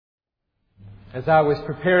As I was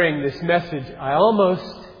preparing this message, I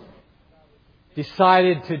almost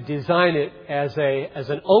decided to design it as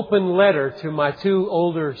an open letter to my two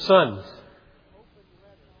older sons.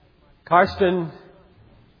 Karsten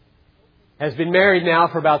has been married now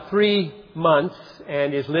for about 3 months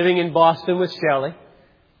and is living in Boston with Shelley.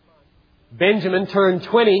 Benjamin turned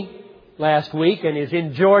 20 last week and is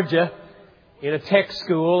in Georgia in a tech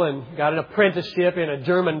school and got an apprenticeship in a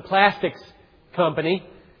German plastics company.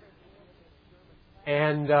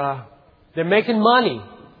 And they're making money,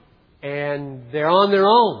 and they're on their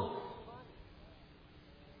own.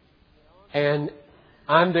 And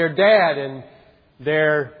I'm their dad, and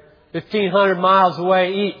they're 1,500 miles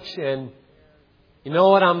away each. And you know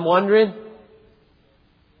what I'm wondering?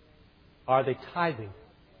 Are they tithing?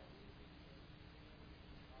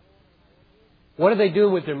 What are they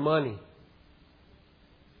doing with their money?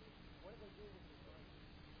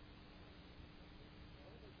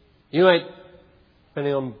 You might,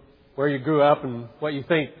 depending on where you grew up and what you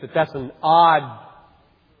think, that's an odd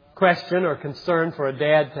question or concern for a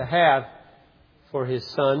dad to have for his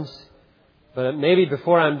sons. But maybe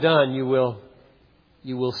before I'm done, you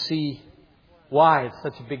will see why it's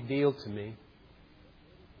such a big deal to me.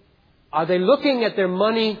 Are they looking at their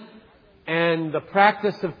money and the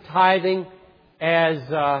practice of tithing as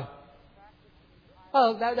that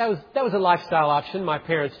was a lifestyle option my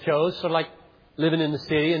parents chose, sort of like living in the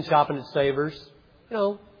city and shopping at Savers? You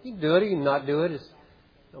know, you can do it, you can not do it. It's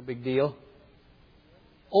no big deal.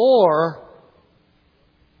 Or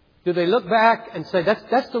do they look back and say,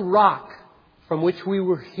 that's the rock from which we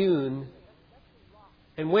were hewn.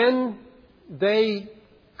 And when they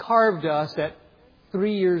carved us at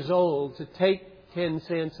 3 years old to take 10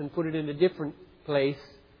 cents and put it in a different place,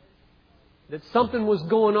 that something was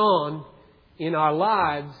going on in our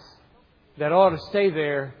lives that ought to stay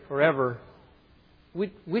there forever.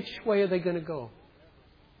 Which way are they going to go?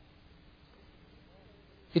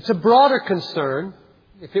 It's a broader concern.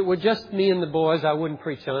 If it were just me and the boys, I wouldn't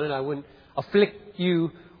preach on it. I wouldn't afflict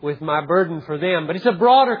you with my burden for them. But it's a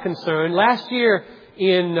broader concern. Last year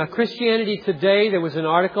in Christianity Today, there was an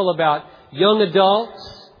article about young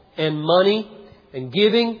adults and money and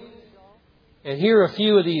giving. And here are a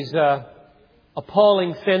few of these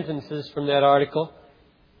appalling sentences from that article.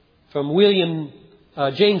 From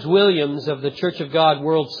James Williams of the Church of God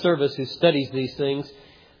World Service, who studies these things.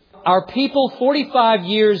 Our people 45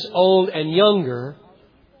 years old and younger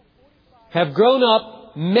have grown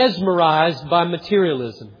up mesmerized by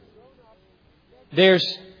materialism. There's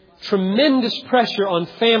tremendous pressure on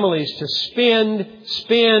families to spend,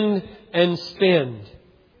 and spend.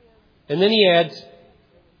 And then he adds,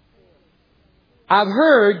 I've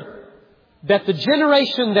heard that the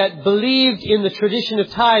generation that believed in the tradition of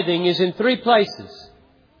tithing is in 3 places: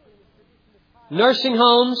 nursing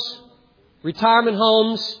homes, retirement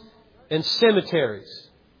homes, and cemeteries.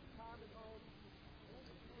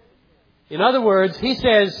 In other words, he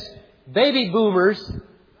says baby boomers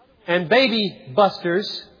and baby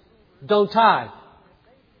busters don't tithe.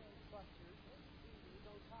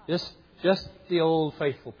 Just the old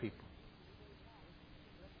faithful people.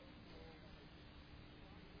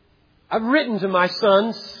 I've written to my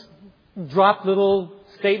sons, dropped little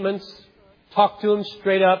statements, talked to them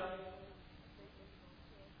straight up,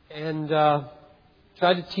 and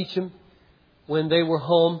tried to teach them when they were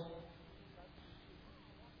home.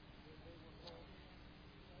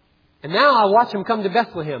 And now I watch them come to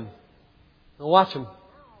Bethlehem. I watch them.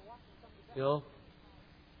 You know,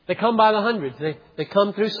 they come by the hundreds. They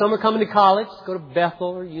come through. Some are coming to college, go to Bethel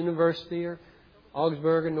or University or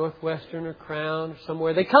Augsburg or Northwestern or Crown or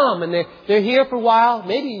somewhere. They come and they're here for a while,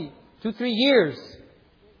 maybe 2-3 years.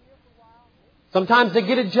 Sometimes they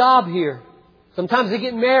get a job here. Sometimes they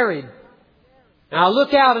get married. And I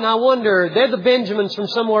look out and I wonder, they're the Benjamins from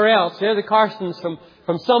somewhere else. They're the Karstens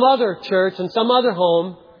from some other church and some other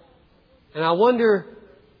home. And I wonder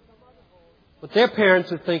what their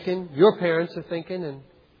parents are thinking, your parents are thinking,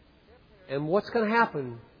 and what's going to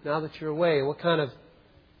happen now that you're away. What kind of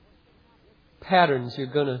patterns you're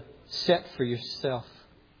going to set for yourself.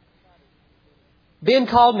 Ben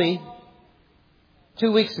called me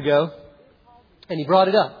 2 weeks ago, and he brought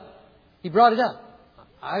it up.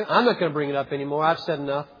 I'm not going to bring it up anymore. I've said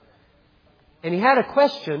enough. And he had a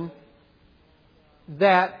question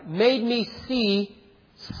that made me see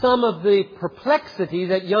some of the perplexity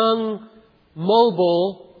that young,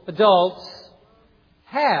 mobile adults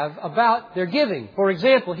have about their giving. For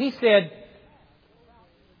example, he said,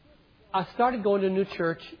 I started going to a new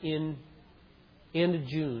church in end of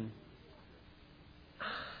June.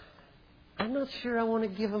 I'm not sure I want to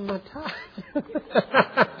give them my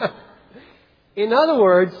tithe. In other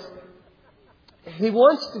words, he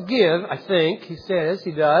wants to give, I think, he says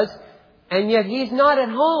he does, and yet he's not at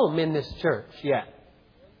home in this church yet.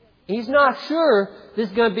 He's not sure this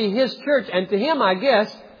is going to be his church. And to him, I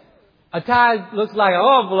guess, a tithe looks like an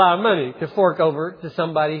awful lot of money to fork over to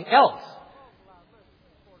somebody else.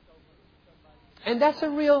 And that's a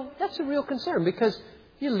real concern, because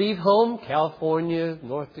you leave home, California,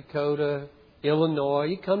 North Dakota, Illinois,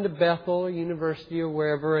 you come to Bethel or University or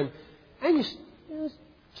wherever, and you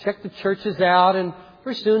check the churches out, and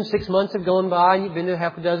pretty soon 6 months have gone by and you've been to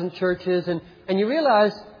half a dozen churches, and you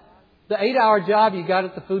realize the 8-hour job you got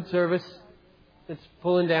at the food service, it's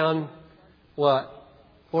pulling down, what,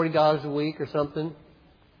 $40 a week or something,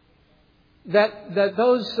 that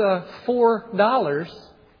those $4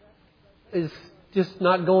 is just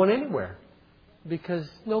not going anywhere, because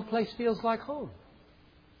no place feels like home.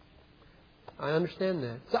 I understand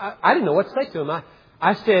that. So I didn't know what to say to him.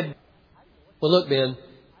 I said, well, look, Ben,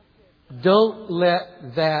 don't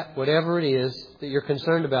let that, whatever it is that you're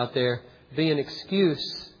concerned about there, be an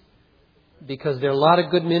excuse, because there are a lot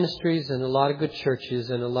of good ministries and a lot of good churches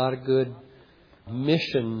and a lot of good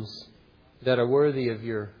missions that are worthy of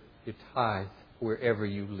your tithe wherever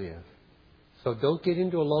you live. So don't get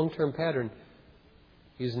into a long-term pattern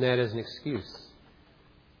using that as an excuse.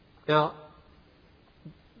 Now,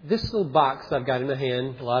 this little box I've got in my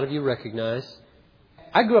hand, a lot of you recognize.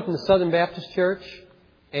 I grew up in the Southern Baptist Church,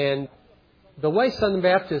 and the way Southern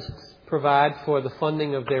Baptists provide for the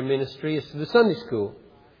funding of their ministry is through the Sunday school.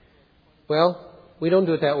 Well, we don't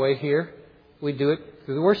do it that way here. We do it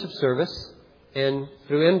through the worship service and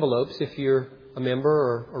through envelopes if you're a member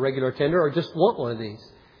or a regular attender or just want one of these.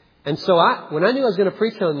 And so when I knew I was going to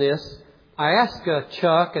preach on this, I asked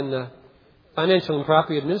Chuck and the financial and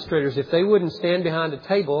property administrators if they wouldn't stand behind a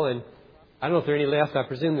table, and I don't know if there are any left, I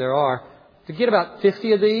presume there are, to get about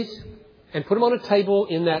 50 of these and put them on a table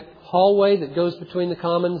in that hallway that goes between the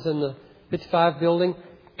Commons and the 55 building.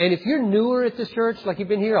 And if you're newer at this church, like you've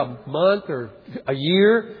been here a month or a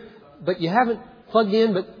year, but you haven't plugged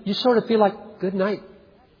in, but you sort of feel like, good night.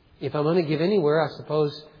 If I'm going to give anywhere, I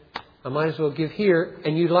suppose I might as well give here.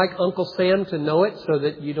 And you'd like Uncle Sam to know it so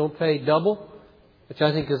that you don't pay double, which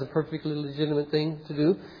I think is a perfectly legitimate thing to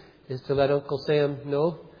do, is to let Uncle Sam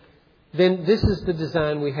know. Then this is the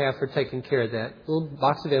design we have for taking care of that. A little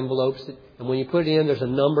box of envelopes. And when you put it in, there's a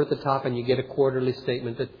number at the top, and you get a quarterly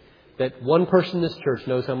statement that one person in this church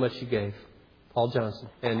knows how much you gave. Paul Johnson.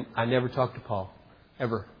 And I never talked to Paul,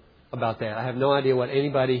 ever, about that. I have no idea what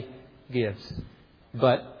anybody gives.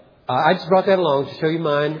 But I just brought that along to show you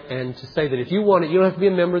mine and to say that if you want it, you don't have to be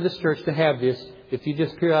a member of this church to have this. If you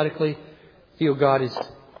just periodically feel God is,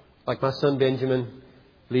 like my son Benjamin,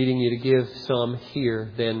 leading you to give some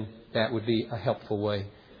here, then that would be a helpful way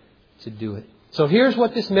to do it. So here's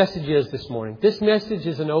what this message is this morning. This message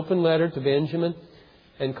is an open letter to Benjamin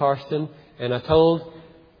and Karsten. And I told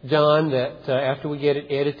John that after we get it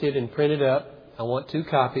edited and printed up, I want 2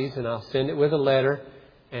 copies, and I'll send it with a letter,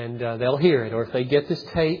 and they'll hear it. Or if they get this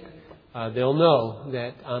tape, they'll know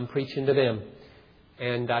that I'm preaching to them.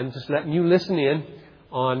 And I'm just letting you listen in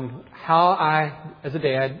on how I, as a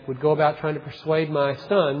dad, would go about trying to persuade my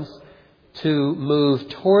sons to move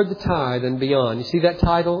toward the tithe and beyond. You see that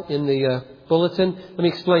title in the bulletin? Let me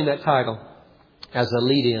explain that title as a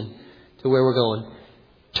lead-in to where we're going.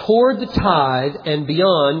 Toward the tithe and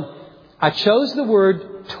beyond. I chose the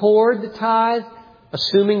word toward the tithe,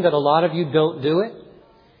 assuming that a lot of you don't do it,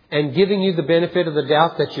 and giving you the benefit of the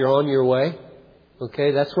doubt that you're on your way.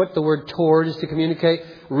 Okay, that's what the word toward is to communicate.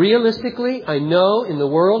 Realistically, I know in the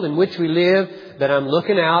world in which we live that I'm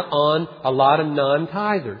looking out on a lot of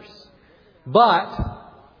non-tithers. But,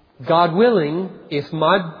 God willing, if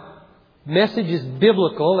my message is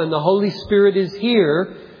biblical and the Holy Spirit is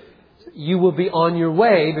here, you will be on your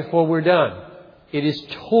way before we're done. It is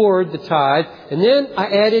toward the tithe. And then I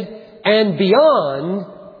added, and beyond,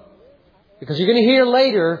 because you're going to hear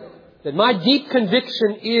later that my deep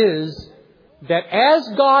conviction is that as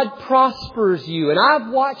God prospers you, and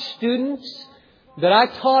I've watched students that I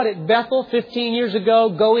taught at Bethel 15 years ago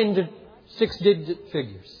go into 6-digit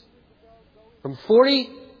figures. From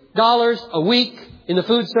 $40 a week in the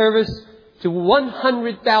food service to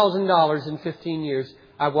 $100,000 in 15 years.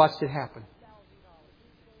 I've watched it happen.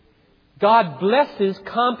 God blesses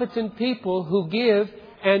competent people who give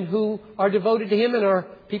and who are devoted to Him and are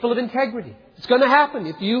people of integrity. It's going to happen.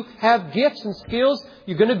 If you have gifts and skills,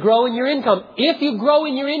 you're going to grow in your income. If you grow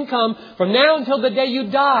in your income from now until the day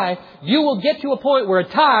you die, you will get to a point where a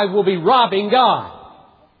tithe will be robbing God.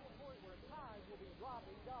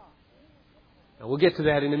 Now, we'll get to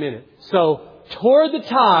that in a minute. So, toward the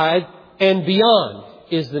tithe and beyond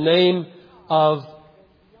is the name of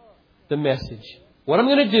the message. What I'm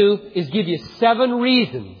going to do is give you 7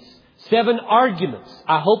 reasons, 7 arguments.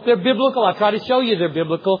 I hope they're biblical. I'll try to show you they're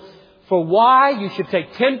biblical for why you should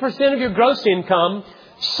take 10% of your gross income,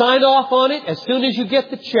 sign off on it as soon as you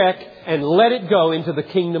get the check, and let it go into the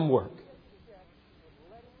kingdom work.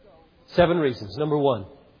 7 reasons. Number 1.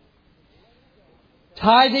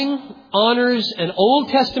 Tithing honors an Old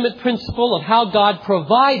Testament principle of how God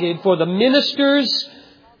provided for the ministers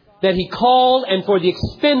that He called and for the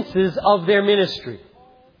expenses of their ministry.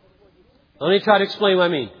 Let me try to explain what I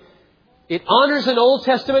mean. It honors an Old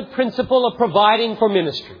Testament principle of providing for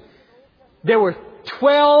ministry. There were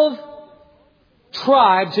 12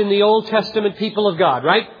 tribes in the Old Testament people of God,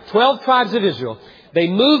 right? 12 tribes of Israel. They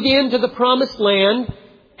moved into the promised land,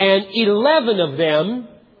 and 11 of them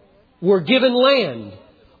were given land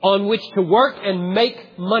on which to work and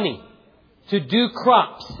make money, to do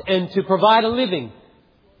crops and to provide a living.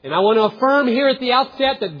 And I want to affirm here at the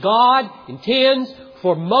outset that God intends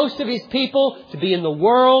for most of His people to be in the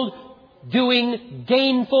world doing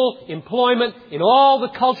gainful employment in all the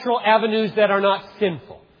cultural avenues that are not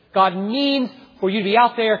sinful. God means for you to be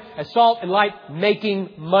out there as salt and light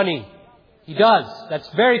making money. He does. That's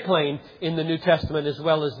very plain in the New Testament as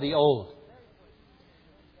well as the Old.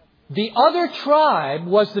 The other tribe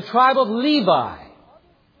was the tribe of Levi.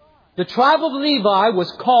 The tribe of Levi was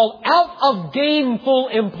called out of gainful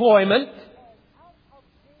employment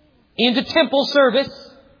into temple service.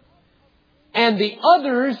 And the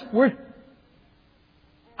others were,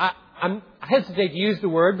 I hesitate to use the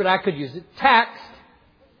word, but I could use it, taxed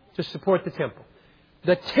to support the temple.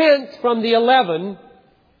 The 10th from the 11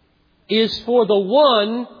 is for the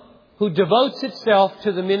one who devotes itself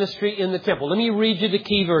to the ministry in the temple. Let me read you the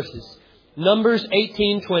key verses. Numbers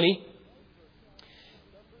 18:20.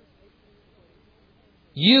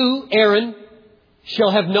 You, Aaron, shall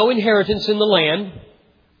have no inheritance in the land,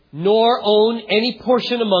 nor own any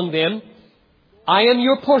portion among them. I am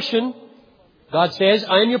your portion. God says,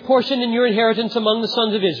 I am your portion and your inheritance among the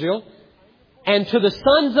sons of Israel. And to the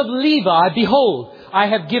sons of Levi, behold, I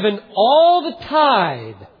have given all the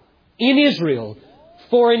tithe in Israel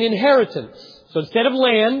for an inheritance. So instead of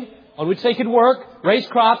land on which they could work, raise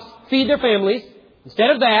crops, feed their families, instead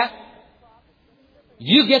of that,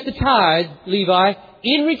 you get the tithe, Levi,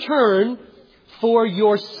 in return for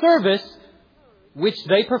your service, which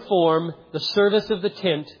they perform, the service of the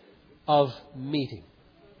tent of meeting.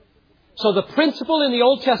 So the principle in the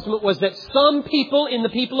Old Testament was that some people in the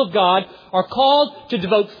people of God are called to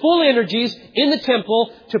devote full energies in the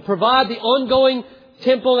temple to provide the ongoing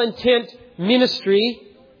temple and tent ministry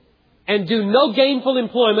and do no gainful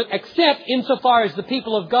employment except insofar as the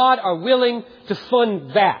people of God are willing to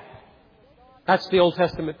fund that. That's the Old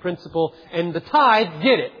Testament principle, and the tithe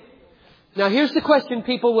did it. Now here's the question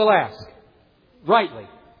people will ask, rightly.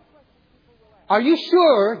 Are you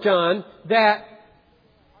sure, John, that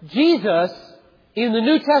Jesus in the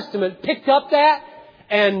New Testament picked up that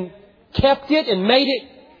and kept it and made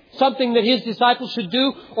it something that His disciples should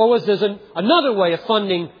do? Or was there another way of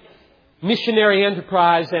funding missionary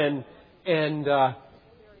enterprise and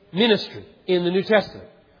ministry in the New Testament?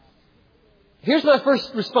 Here's my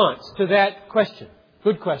first response to that question.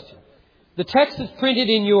 Good question. The text that's printed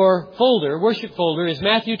in your folder, worship folder, is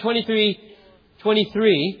Matthew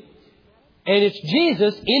 23:23. And it's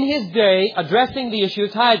Jesus in His day addressing the issue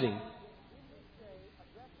of tithing.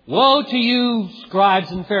 Woe to you,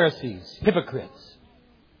 scribes and Pharisees, hypocrites!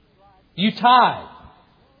 You tithe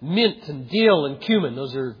mint and dill and cumin,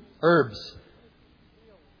 those are herbs,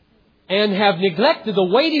 and have neglected the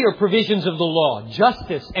weightier provisions of the law,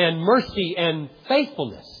 justice and mercy and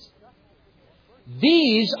faithfulness.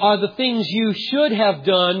 These are the things you should have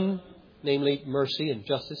done, namely mercy and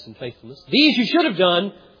justice and faithfulness. These you should have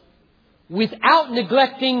done without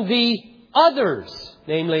neglecting the others,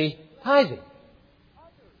 namely tithing.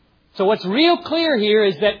 So what's real clear here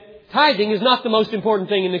is that tithing is not the most important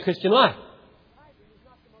thing in the Christian life.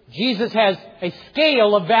 Jesus has a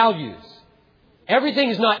scale of values. Everything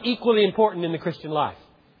is not equally important in the Christian life.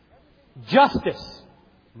 Justice,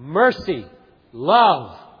 mercy,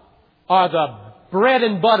 love are the bread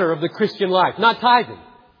and butter of the Christian life, not tithing.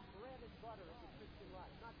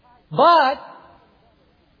 But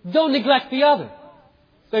don't neglect the other.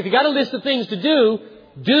 So if you got a list of things to do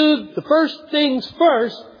the first things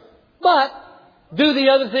first, but do the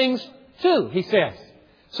other things too, he says.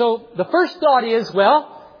 So the first thought is,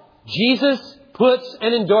 well, Jesus puts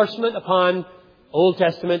an endorsement upon Old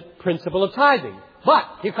Testament principle of tithing. But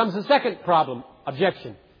here comes the second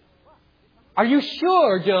objection. Are you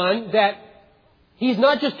sure, John, that He's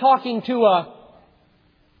not just talking to a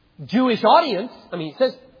Jewish audience? I mean, he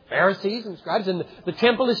says, Pharisees and scribes, and the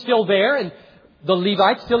temple is still there, and the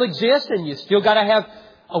Levites still exist, and you still got to have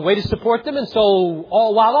a way to support them. And so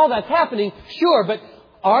while all that's happening, sure, but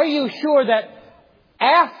are you sure that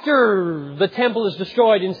after the temple is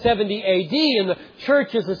destroyed in 70 A.D. and the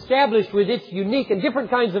church is established with its unique and different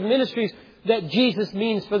kinds of ministries, that Jesus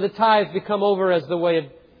means for the tithe to come over as the way of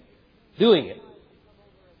doing it?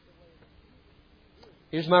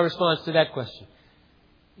 Here's my response to that question.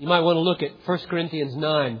 You might want to look at 1 Corinthians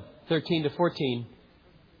 9, 13 to 14.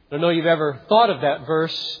 I don't know if you've ever thought of that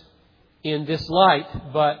verse in this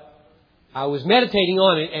light, but I was meditating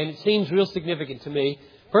on it, and it seems real significant to me.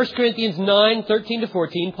 1 Corinthians 9, 13 to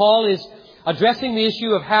 14, Paul is addressing the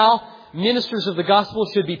issue of how ministers of the gospel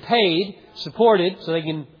should be paid, supported, so they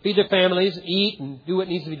can feed their families, eat, and do what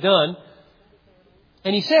needs to be done.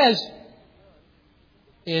 And he says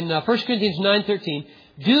in 1 Corinthians 9:13,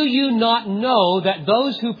 "Do you not know that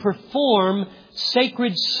those who perform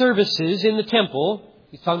sacred services in the temple,"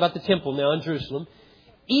 he's talking about the temple now in Jerusalem,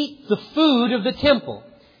 "eat the food of the temple,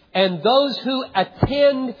 and those who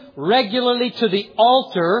attend regularly to the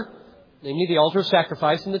altar," namely the altar of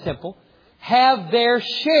sacrifice in the temple, "have their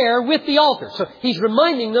share with the altar." So he's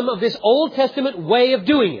reminding them of this Old Testament way of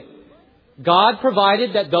doing it. God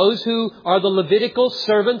provided that those who are the Levitical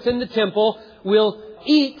servants in the temple will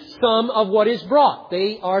eat some of what is brought.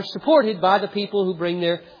 They are supported by the people who bring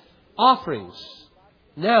their offerings.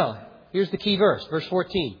 Now, here's the key verse, verse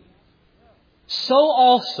 14. "So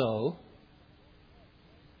also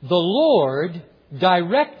the Lord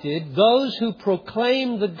directed those who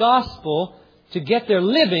proclaim the gospel to get their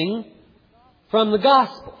living from the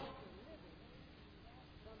gospel."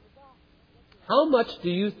 How much do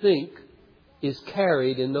you think is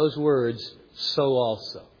carried in those words, "so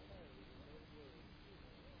also"?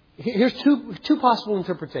 Here's two possible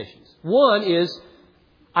interpretations. One is,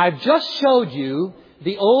 I've just showed you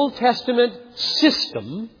the Old Testament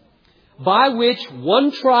system by which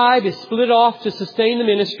one tribe is split off to sustain the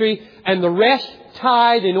ministry and the rest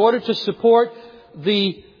tithe in order to support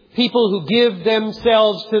the people who give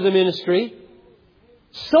themselves to the ministry.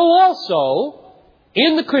 So also,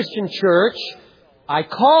 in the Christian church, I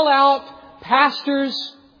call out pastors,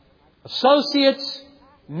 associates,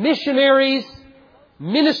 missionaries,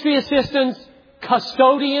 ministry assistants,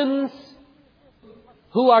 custodians,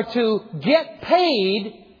 who are to get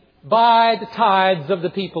paid by the tithes of the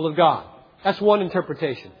people of God. That's one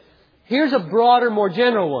interpretation. Here's a broader, more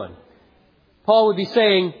general one. Paul would be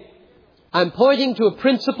saying, I'm pointing to a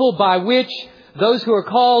principle by which those who are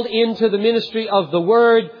called into the ministry of the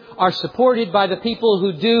Word are supported by the people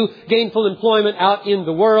who do gainful employment out in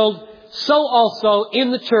the world. So also in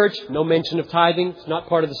the church, no mention of tithing, it's not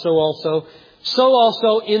part of the so also. So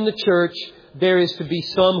also in the church, there is to be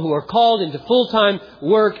some who are called into full-time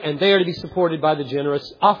work, and they are to be supported by the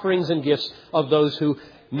generous offerings and gifts of those who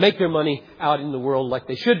make their money out in the world like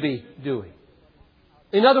they should be doing.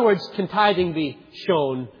 In other words, can tithing be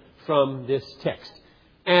shown from this text?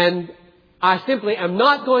 And I simply am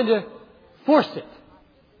not going to force it.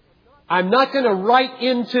 I'm not going to write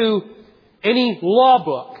into any law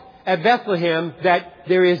book at Bethlehem that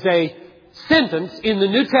there is a sentence in the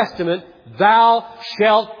New Testament, "Thou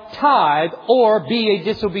shalt tithe or be a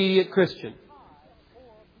disobedient Christian."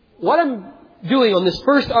 What I'm doing on this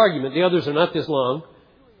first argument, the others are not this long,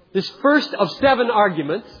 this first of 7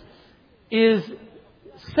 arguments, is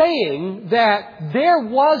saying that there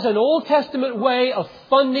was an Old Testament way of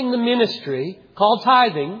funding the ministry called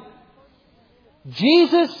tithing.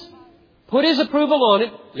 Jesus put His approval on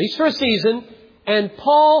it, at least for a season, and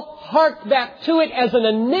Paul harked back to it as an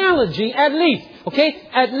analogy, at least. Okay?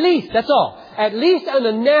 At least, that's all. At least an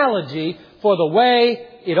analogy for the way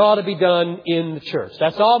it ought to be done in the church.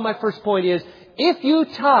 That's all my first point is. If you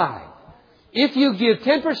tithe, if you give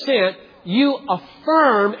 10%, you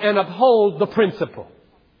affirm and uphold the principle.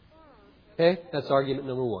 Okay? That's argument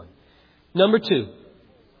number 1. Number 2.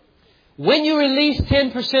 When you release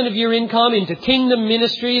 10% of your income into kingdom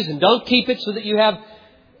ministries and don't keep it so that you have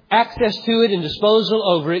access to it and disposal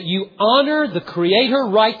over it, you honor the creator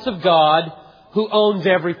rights of God who owns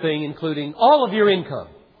everything, including all of your income.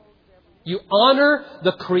 You honor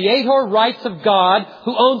the creator rights of God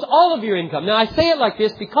who owns all of your income. Now, I say it like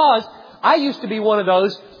this because I used to be one of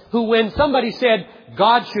those who, when somebody said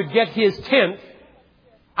God should get His 10th,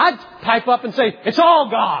 I'd pipe up and say, it's all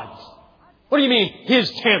God's. What do you mean,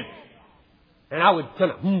 His 10th? And I would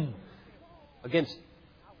kind of, against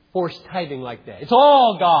forced tithing like that. It's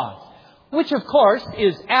all God's. Which, of course,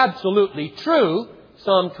 is absolutely true.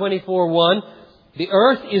 Psalm 24:1. The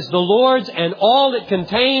earth is the Lord's and all it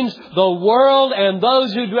contains, the world and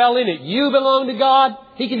those who dwell in it. You belong to God.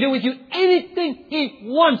 He can do with you anything He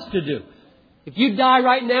wants to do. If you die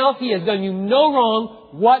right now, He has done you no wrong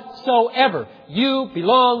whatsoever. You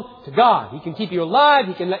belong to God. He can keep you alive.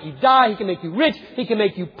 He can let you die. He can make you rich. He can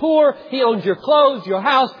make you poor. He owns your clothes, your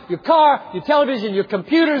house, your car, your television, your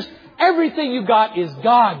computers. Everything you've got is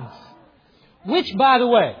God's. Which, by the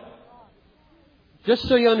way, just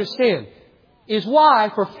so you understand, is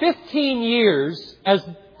why for 15 years as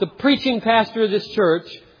the preaching pastor of this church,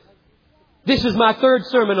 this is my third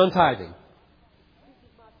sermon on tithing.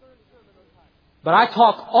 But I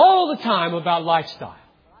talk all the time about lifestyle.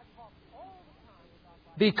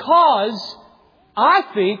 Because I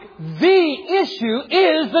think the issue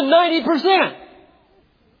is the 90%.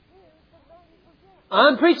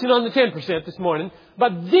 I'm preaching on the 10% this morning,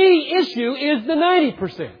 but the issue is the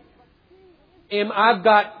 90%. And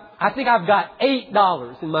I think I've got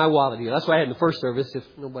 $8 in my wallet here. That's what I had in the first service, if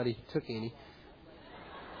nobody took any.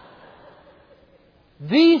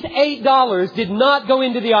 These $8 did not go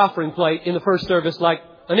into the offering plate in the first service like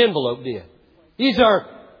an envelope did. These are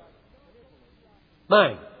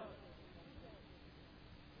mine.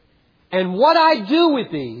 And what I do with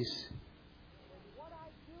these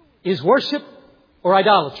is worship or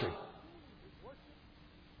idolatry.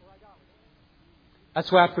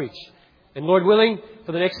 That's why I preach. And Lord willing,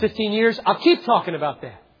 for the next 15 years, I'll keep talking about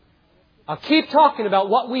that. I'll keep talking about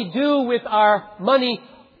what we do with our money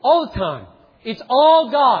all the time. It's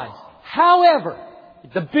all God's. However,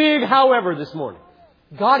 it's a big however this morning.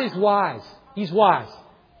 God is wise. He's wise.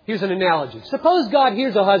 Here's an analogy. Suppose God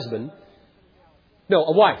hears a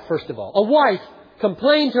wife, first of all. A wife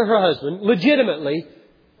complained to her husband legitimately,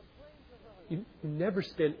 you never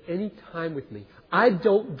spend any time with me. I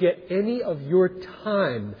don't get any of your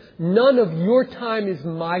time. None of your time is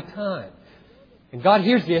my time. And God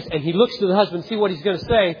hears this and He looks to the husband to see what he's going to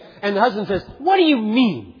say. And the husband says, what do you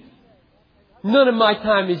mean? None of my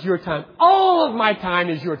time is your time. All of my time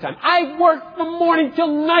is your time. I work from morning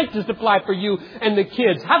till night to supply for you and the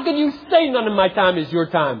kids. How can you say none of my time is your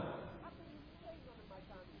time?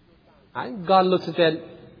 God looks at that and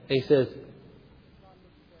He says,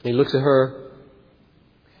 He looks at her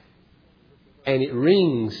and it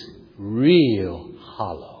rings real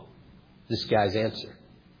hollow. This guy's answer.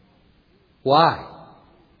 Why?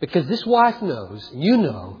 Because this wife knows, you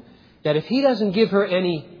know, that if he doesn't give her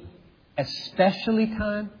any especially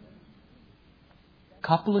time,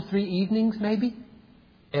 couple of 3 evenings maybe,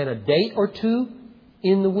 and a date or two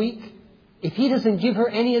in the week, if he doesn't give her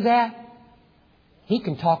any of that, he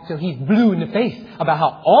can talk till he's blue in the face about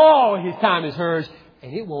how all his time is hers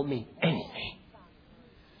and it won't mean anything.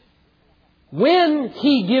 When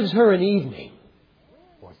he gives her an evening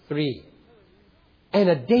or 3 and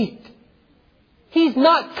a date, he's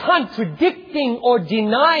not contradicting or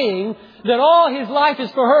denying that all his life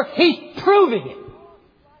is for her. He's proving it.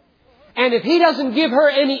 And if he doesn't give her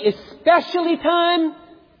any especially time,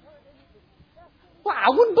 well, I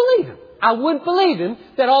wouldn't believe him. I wouldn't believe him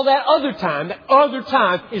that all that other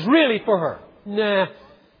time is really for her. Nah,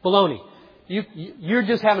 baloney. You're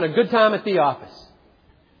just having a good time at the office.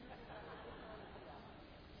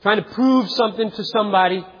 Trying to prove something to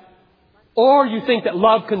somebody. Or you think that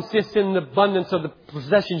love consists in the abundance of the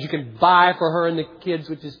possessions you can buy for her and the kids,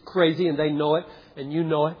 which is crazy, and they know it, and you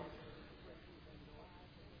know it.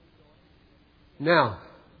 Now,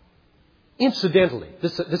 incidentally,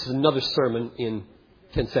 this is another sermon in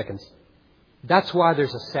 10 seconds. That's why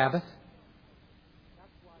there's a Sabbath.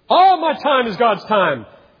 All my time is God's time.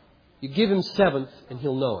 You give Him 7th and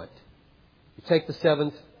He'll know it. You take the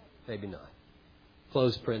 7th, maybe not.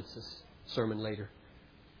 Close parenthesis. Sermon later.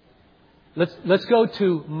 Let's go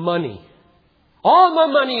to money. All my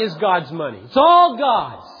money is God's money. It's all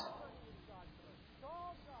God's.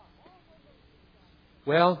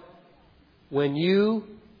 Well, when you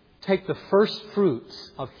take the first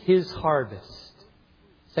fruits of His harvest,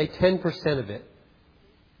 say 10% of it,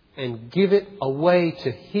 and give it away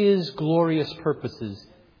to His glorious purposes,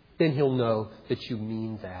 then He'll know that you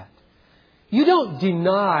mean that. You don't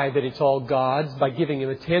deny that it's all God's by giving Him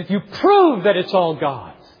a 10th. You prove that it's all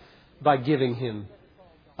God's by giving Him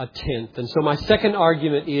a 10th. And so my second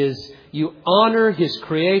argument is you honor His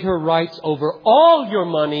Creator rights over all your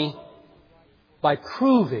money by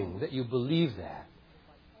proving that you believe that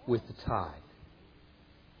with the tithe.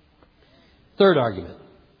 Third argument.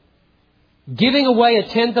 Giving away a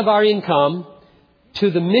 10th of our income to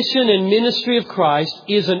the mission and ministry of Christ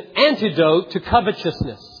is an antidote to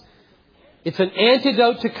covetousness. It's an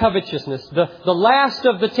antidote to covetousness. The last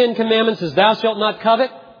of the 10 commandments is thou shalt not covet.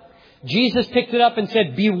 Jesus picked it up and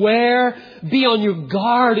said, beware, be on your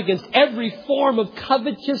guard against every form of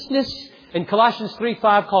covetousness. And Colossians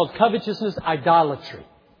 3:5 called covetousness idolatry.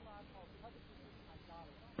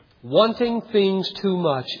 Wanting things too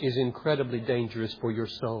much is incredibly dangerous for your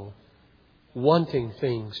soul. Wanting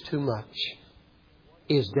things too much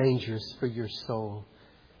is dangerous for your soul.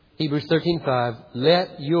 Hebrews 13:5,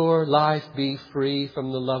 let your life be free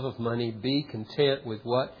from the love of money. Be content with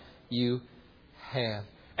what you have.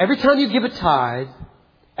 Every time you give a tithe,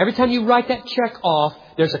 every time you write that check off,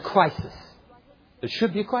 there's a crisis. There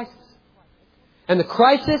should be a crisis. And the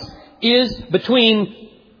crisis is between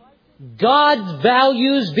God's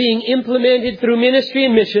values being implemented through ministry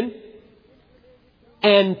and mission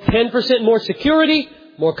and 10% more security,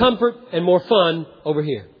 more comfort, and more fun over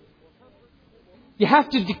here. You have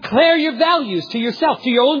to declare your values to yourself, to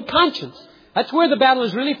your own conscience. That's where the battle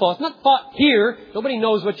is really fought. It's not fought here. Nobody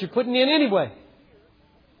knows what you're putting in anyway.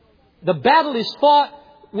 The battle is fought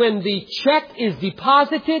when the check is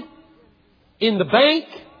deposited in the bank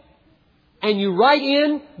and you write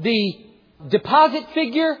in the deposit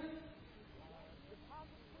figure.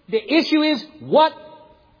 The issue is what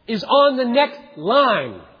is on the next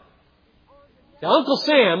line. Now, Uncle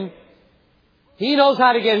Sam, he knows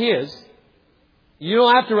how to get his. You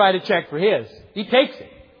don't have to write a check for his. He takes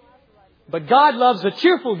it. But God loves a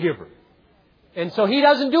cheerful giver. And so He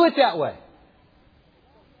doesn't do it that way.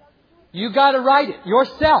 You got to write it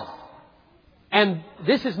yourself. And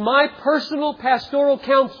this is my personal pastoral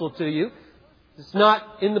counsel to you. It's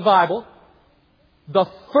not in the Bible. The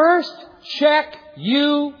first check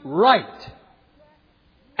you write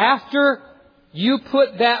after you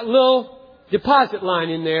put that little deposit line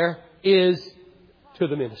in there is to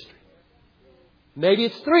the ministry. Maybe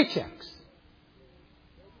it's 3 checks.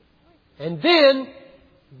 And then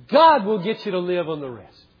God will get you to live on the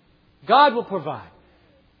rest. God will provide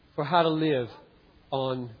for how to live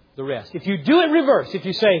on the rest. If you do it reverse, if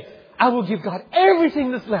you say, I will give God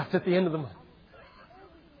everything that's left at the end of the month.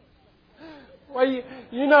 Well,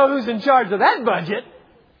 you know who's in charge of that budget?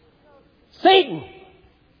 Satan.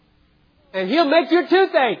 And he'll make your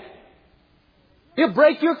toothache. He'll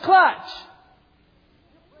break your clutch.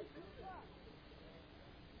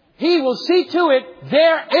 He will see to it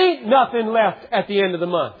there ain't nothing left at the end of the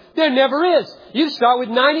month. There never is. You start with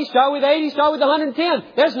 90, start with 80, start with 110.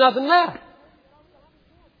 There's nothing left.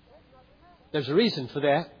 There's a reason for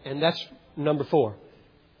that, and that's number 4.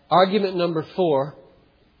 Argument number 4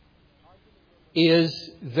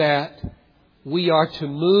 is that we are to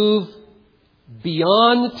move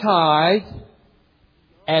beyond the tithe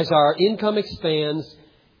as our income expands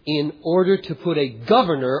in order to put a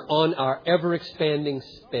governor on our ever-expanding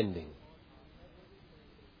spending.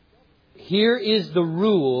 Here is the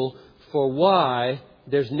rule for why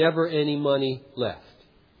there's never any money left.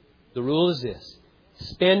 The rule is this.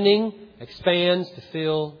 Spending expands to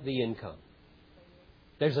fill the income.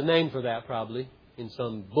 There's a name for that probably in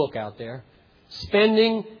some book out there.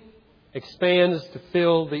 Spending expands to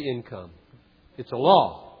fill the income. It's a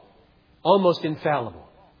law. Almost infallible.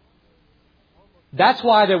 That's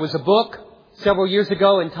why there was a book several years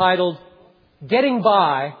ago entitled Getting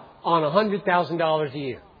By on $100,000 a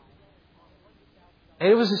Year. And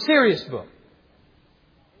it was a serious book.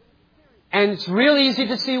 And it's real easy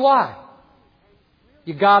to see why.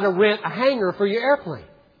 You got to rent a hangar for your airplane.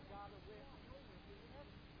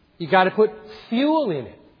 You got to put fuel in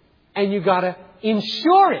it. And you got to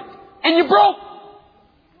insure it. And you're broke.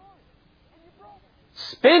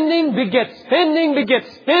 Spending begets spending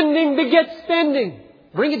begets spending begets spending.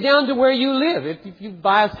 Bring it down to where you live. If you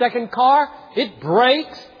buy a second car, it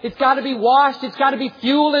breaks. It's got to be washed. It's got to be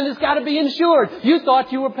fueled, and it's got to be insured. You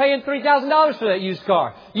thought you were paying $3,000 for that used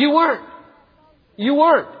car. You weren't. You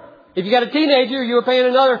weren't. If you got a teenager, you were paying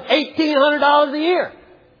another $1,800 a year.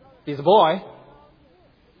 He's a boy.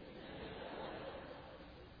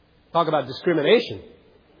 Talk about discrimination.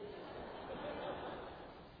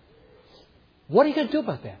 What are you going to do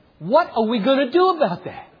about that? What are we going to do about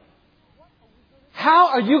that?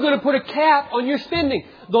 How are you going to put a cap on your spending?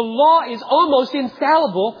 The law is almost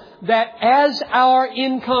infallible that as our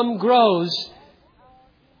income grows,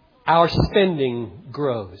 our spending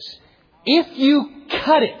grows. If you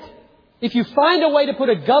cut it, if you find a way to put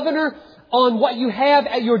a governor on what you have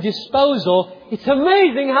at your disposal, it's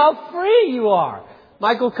amazing how free you are.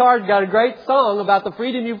 Michael Card's got a great song about the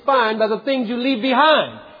freedom you find by the things you leave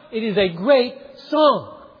behind. It is a great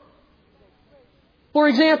song. For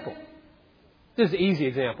example, this is an easy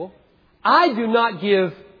example. I do not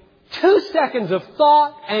give 2 seconds of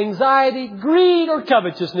thought, anxiety, greed, or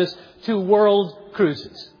covetousness to world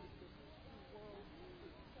cruises.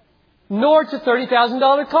 nor to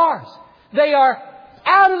 $30,000 cars. They are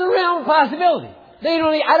out of the realm of possibility.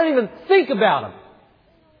 I don't even think about them.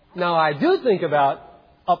 Now, I do think about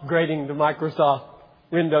upgrading to Microsoft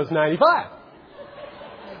Windows 95.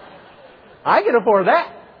 I can afford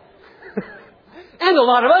that. And a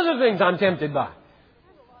lot of other things I'm tempted by.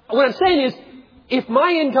 What I'm saying is, if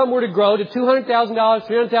my income were to grow to $200,000,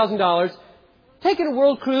 $300,000, taking a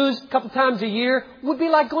world cruise a couple times a year would be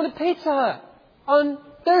like going to Pizza Hut on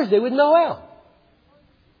Thursday with Noel.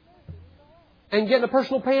 And getting a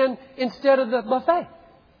personal pan instead of the buffet.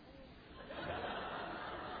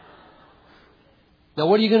 Now,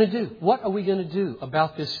 what are you going to do? What are we going to do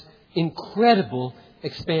about this incredible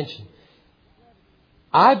expansion?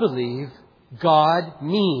 I believe God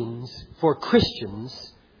means for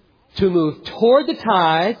Christians to move toward the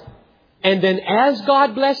tithe, and then as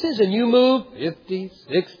God blesses and you move $50,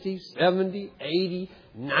 $60, $70,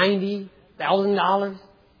 $80, $90,000,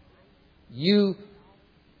 you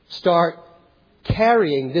start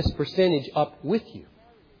carrying this percentage up with you.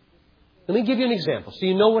 Let me give you an example so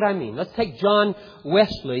you know what I mean. Let's take John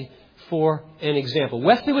Wesley for an example.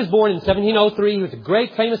 Wesley was born in 1703. He was a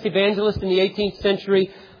great famous evangelist in the 18th century.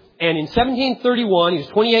 And in 1731, he was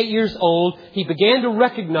 28 years old, he began to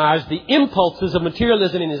recognize the impulses of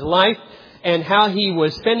materialism in his life and how he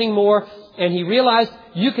was spending more. And he realized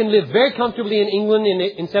you can live very comfortably in England in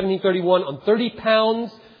 1731 on 30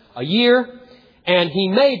 pounds a year. And he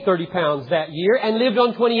made 30 pounds that year and lived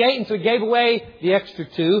on 28, and so he gave away the extra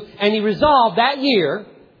 2. And he resolved that year,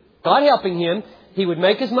 God helping him, he would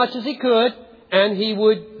make as much as he could and he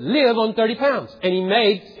would live on 30 pounds. And he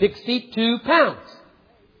made 62 pounds.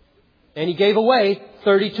 And he gave away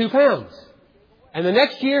 32 pounds. And the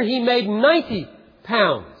next year he made 90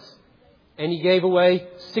 pounds. And he gave away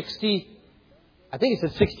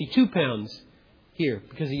 62 pounds here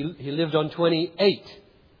because he lived on 28.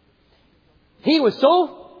 He was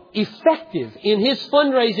so effective in his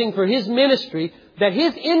fundraising for his ministry that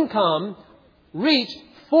his income reached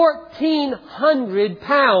 1,400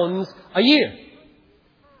 pounds a year.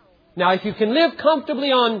 Now, if you can live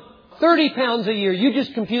comfortably on 30 pounds a year, you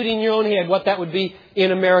just compute in your own head what that would be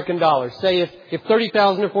in American dollars. Say if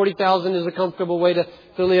 30,000 or 40,000 is a comfortable way to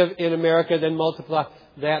live in America, then multiply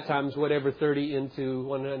that times whatever 30 into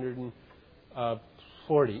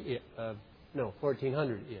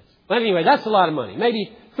 1,400 is. But anyway, that's a lot of money.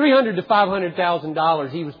 Maybe $300,000 to $500,000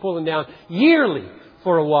 he was pulling down yearly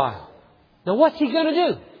for a while. Now what's he going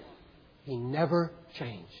to do? He never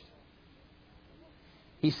changed.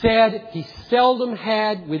 He said he seldom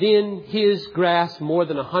had within his grasp more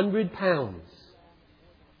than 100 pounds.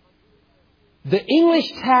 The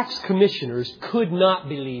English tax commissioners could not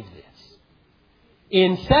believe this.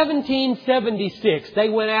 In 1776, they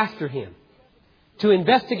went after him to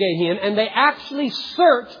investigate him, and they actually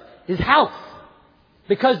searched his house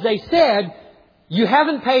because they said, you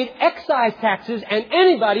haven't paid excise taxes, and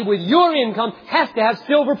anybody with your income has to have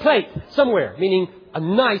silver plate somewhere, meaning a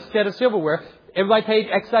nice set of silverware. Everybody paid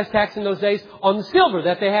excise tax in those days on the silver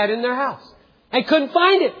that they had in their house. They couldn't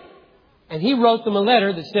find it. And he wrote them a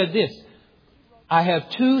letter that said this: I have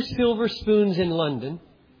 2 silver spoons in London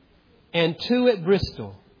and 2 at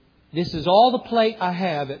Bristol. This is all the plate I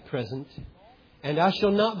have at present, and I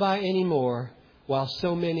shall not buy any more while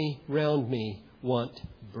so many round me want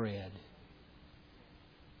bread.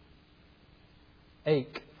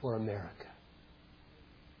 Ache for America.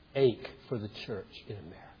 Ache for the church in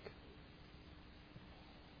America.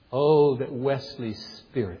 Oh, that Wesley's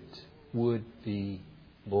spirit would be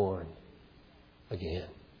born again.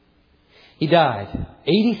 He died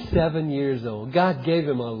 87 years old. God gave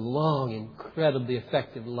him a long, incredibly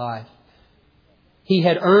effective life. He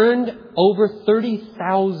had earned over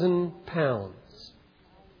 30,000 pounds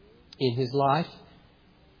in his life.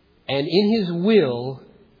 And in his will,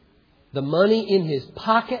 the money in his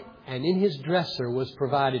pocket and in his dresser was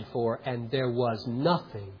provided for, and there was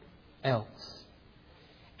nothing else.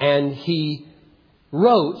 And he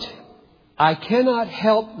wrote, I cannot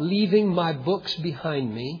help leaving my books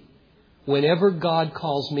behind me whenever God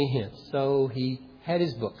calls me hence. So he had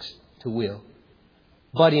his books to will.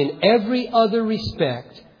 But in every other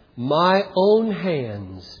respect, my own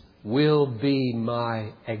hands will be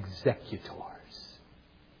my executors.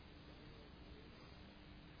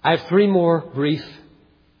 I have 3 more brief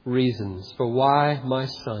reasons for why my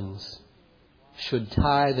sons should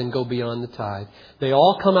tithe and go beyond the tithe. They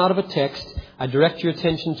all come out of a text. I direct your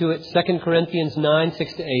attention to it. 2 Corinthians 9,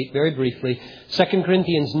 6 to 8, very briefly. 2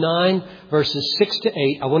 Corinthians 9, verses 6 to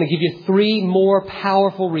 8. I want to give you 3 more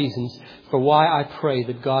powerful reasons for why I pray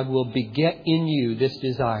that God will beget in you this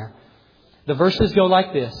desire. The verses go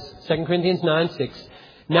like this. 2 Corinthians 9, 6.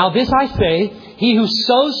 Now this I say, he who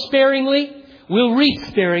sows sparingly will reap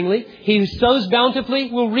sparingly. He who sows bountifully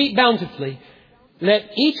will reap bountifully.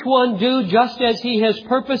 Let each one do just as he has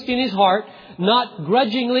purposed in his heart, not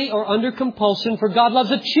grudgingly or under compulsion, for God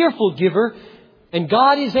loves a cheerful giver, and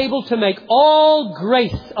God is able to make all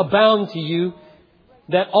grace abound to you,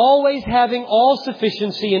 that always having all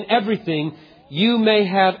sufficiency in everything, you may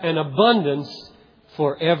have an abundance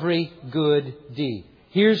for every good deed.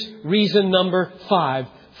 Here's reason number 5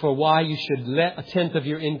 for why you should let 1/10 of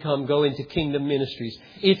your income go into kingdom ministries.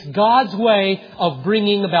 It's God's way of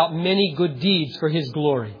bringing about many good deeds for His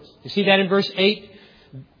glory. You see that in verse 8?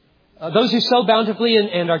 Those who sow bountifully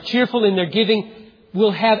and are cheerful in their giving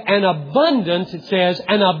will have an abundance, it says,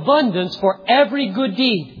 an abundance for every good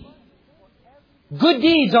deed. Good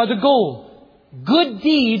deeds are the goal. Good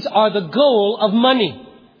deeds are the goal of money.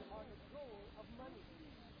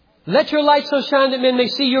 Let your light so shine that men may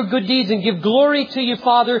see your good deeds and give glory to your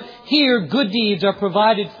Father. Here, good deeds are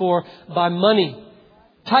provided for by money.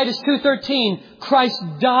 Titus 2:13, Christ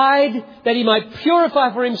died that He might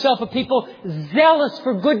purify for Himself a people zealous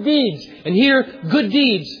for good deeds. And here, good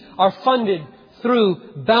deeds are funded through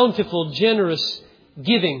bountiful, generous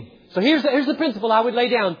giving. So here's the principle I would lay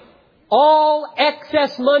down. All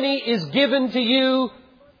excess money is given to you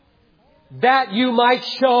that you might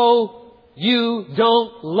show you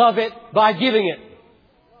don't love it by giving it.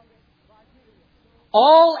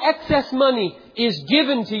 All excess money is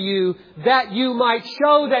given to you that you might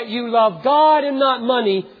show that you love God and not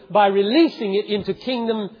money by releasing it into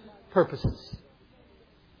kingdom purposes.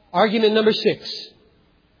 Argument number 6.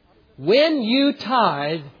 When you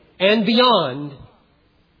tithe and beyond,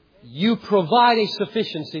 you provide a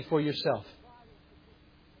sufficiency for yourself.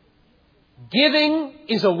 Giving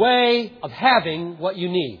is a way of having what you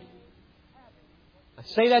need. I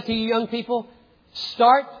say that to you young people.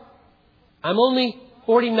 Start. I'm only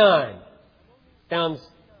 49. Sounds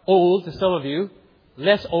old to some of you.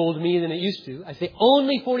 Less old to me than it used to. I say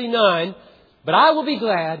only 49. But I will be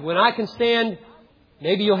glad when I can stand.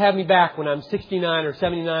 Maybe you'll have me back when I'm 69 or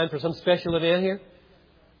 79 for some special event here.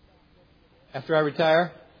 After I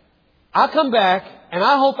retire. I'll come back and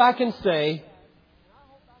I hope I can say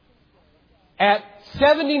at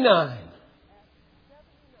 79,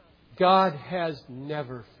 God has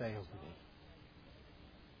never failed me.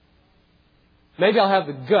 Maybe I'll have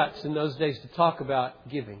the guts in those days to talk about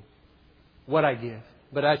giving, what I give.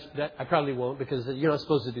 But I probably won't because you're not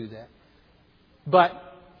supposed to do that. But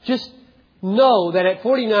just know that at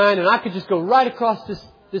 49, and I could just go right across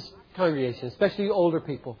this congregation, especially you older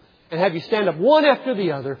people, and have you stand up one after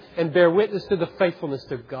the other and bear witness to the faithfulness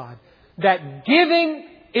of God. That giving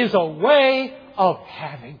is a way of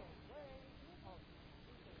having.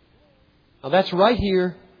 Now that's right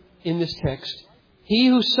here in this text. He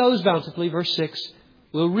who sows bountifully, verse 6,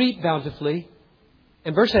 will reap bountifully.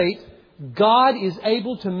 And verse 8, God is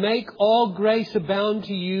able to make all grace abound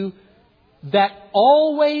to you, that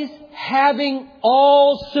always having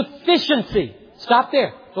all sufficiency. Stop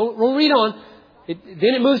there. Don't read on.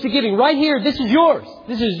 Then it moves to giving. Right here, this is yours.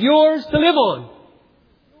 This is yours to live on.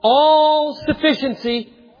 All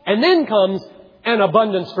sufficiency. And then comes an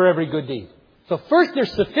abundance for every good deed. So first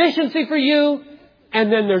there's sufficiency for you,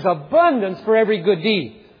 and then there's abundance for every good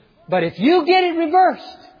deed. But if you get it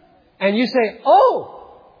reversed, and you say,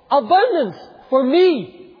 oh, abundance for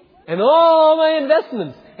me, and all my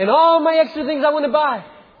investments, and all my extra things I want to buy,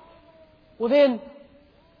 well then,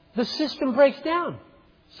 the system breaks down.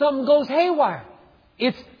 Something goes haywire.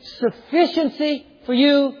 It's sufficiency for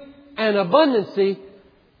you and abundance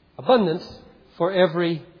for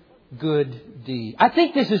every good deed. I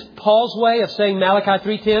think this is Paul's way of saying Malachi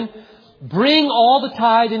 3:10. Bring all the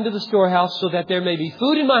tithe into the storehouse so that there may be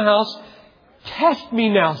food in my house. Test me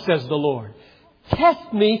now, says the Lord.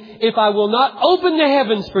 Test me if I will not open the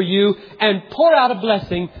heavens for you and pour out a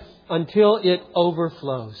blessing until it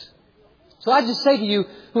overflows. So I just say to you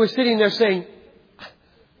who are sitting there saying,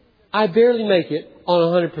 I barely make it on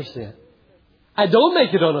 100%. I don't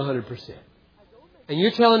make it on 100%. And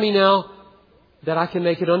you're telling me now that I can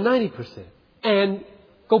make it on 90% and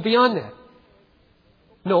go beyond that.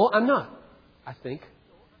 No, I'm not. I think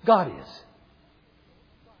God is.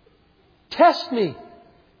 Test me.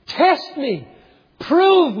 Test me.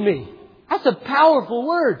 Prove me. That's a powerful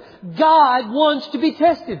word. God wants to be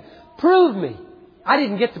tested. Prove me. I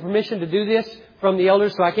didn't get the permission to do this from the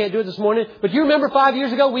elders, so I can't do it this morning. But you remember 5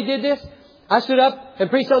 years ago we did this? I stood up and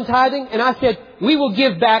preached on tithing, and I said, we will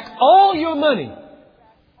give back all your money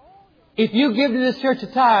if you give to this church a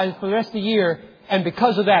tithe for the rest of the year, and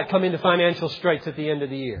because of that come into financial straits at the end of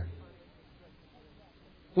the year.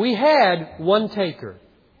 We had one taker.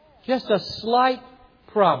 Just a slight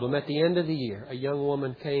problem at the end of the year. A young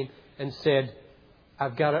woman came and said, I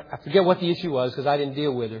forget what the issue was because I didn't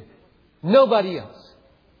deal with her. Nobody else.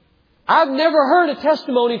 I've never heard a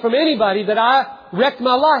testimony from anybody that I wrecked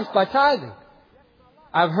my life by tithing.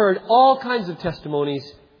 I've heard all kinds of testimonies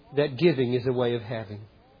that giving is a way of having.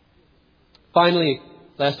 Finally,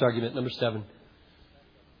 last argument, number 7.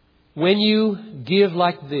 When you give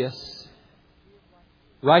like this,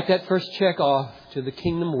 write that first check off to the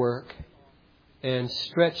kingdom work and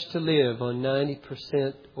stretch to live on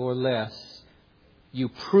 90% or less. You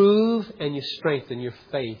prove and you strengthen your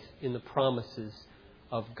faith in the promises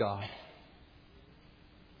of God.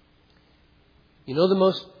 You know, the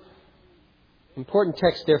most important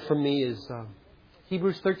text there for me is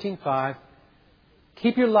Hebrews 13:5.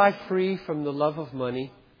 Keep your life free from the love of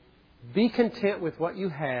money. Be content with what you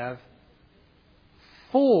have.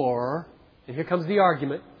 For, and here comes the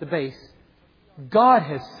argument, the base, God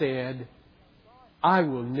has said, I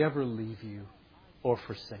will never leave you or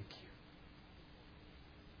forsake you.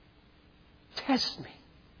 Test me.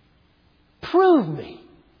 Prove me.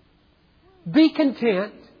 Be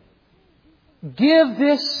content. Give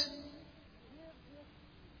this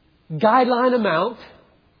guideline amount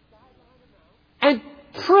and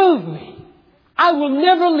prove me. I will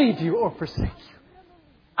never leave you or forsake you.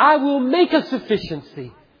 I will make a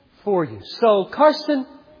sufficiency for you. So, Carson,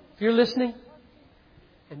 if you're listening,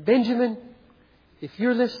 and Benjamin, if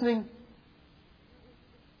you're listening,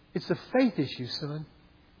 it's a faith issue, son.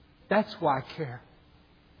 That's why I care.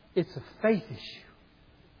 It's a faith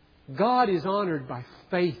issue. God is honored by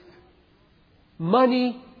faith.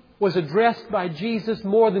 Money was addressed by Jesus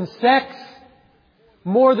more than sex,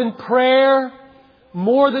 more than prayer,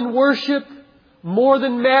 more than worship, more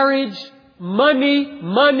than marriage. Money,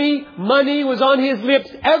 money, money was on His lips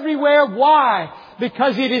everywhere. Why?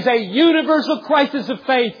 Because it is a universal crisis of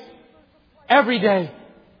faith. Every day.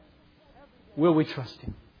 Will we trust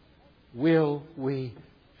Him? Will we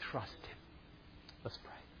trust Him? Let's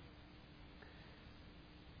pray.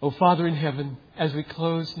 Oh, Father in heaven, as we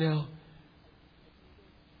close now,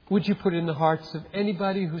 would you put in the hearts of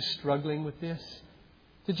anybody who's struggling with this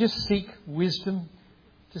to just seek wisdom,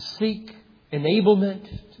 to seek enablement,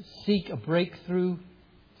 to seek a breakthrough,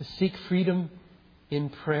 to seek freedom in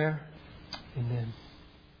prayer? Amen.